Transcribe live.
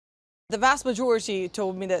The vast majority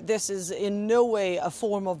told me that this is in no way a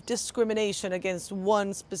form of discrimination against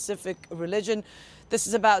one specific religion. This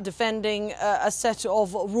is about defending a set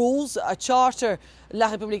of rules, a charter La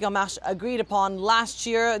République En Marche agreed upon last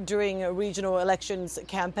year during a regional elections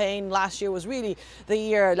campaign. Last year was really the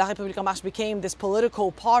year La République En Marche became this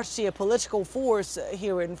political party, a political force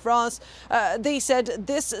here in France. They said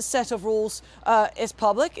this set of rules is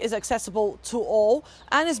public, is accessible to all,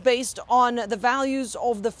 and is based on the values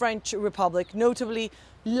of the French Republic, notably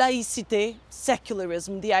laïcité,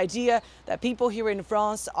 secularism, the idea that people here in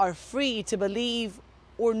France are free to believe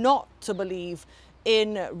or not to believe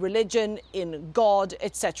in religion, in God,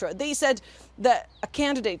 etc. They said that a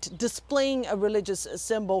candidate displaying a religious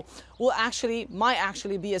symbol might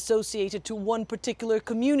actually be associated to one particular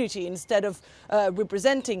community instead of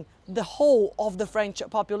representing the whole of the French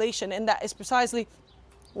population, and that is precisely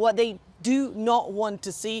what they do not want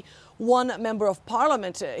to see. One member of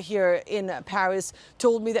parliament here in Paris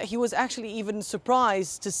told me that he was actually even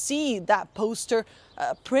surprised to see that poster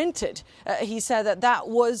printed. He said that that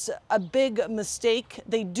was a big mistake.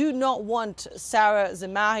 They do not want Sara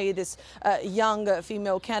Zemmahi, this young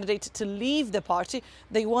female candidate, to leave the party.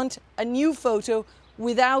 They want a new photo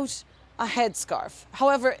without a headscarf.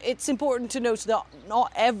 However, it's important to note that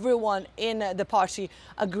not everyone in the party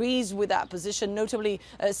agrees with that position, notably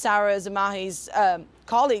Sara Zemmahi's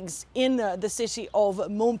colleagues in the city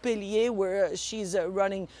of Montpellier, where she's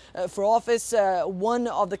running for office. One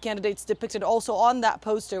of the candidates depicted also on that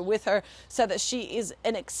poster with her said that she is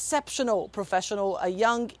an exceptional professional, a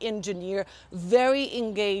young engineer, very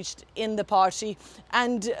engaged in the party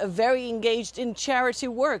and very engaged in charity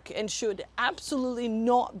work, and should absolutely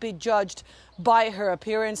not be judged by her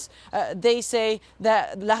appearance. They say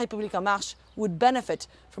that La République En Marche would benefit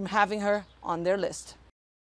from having her on their list.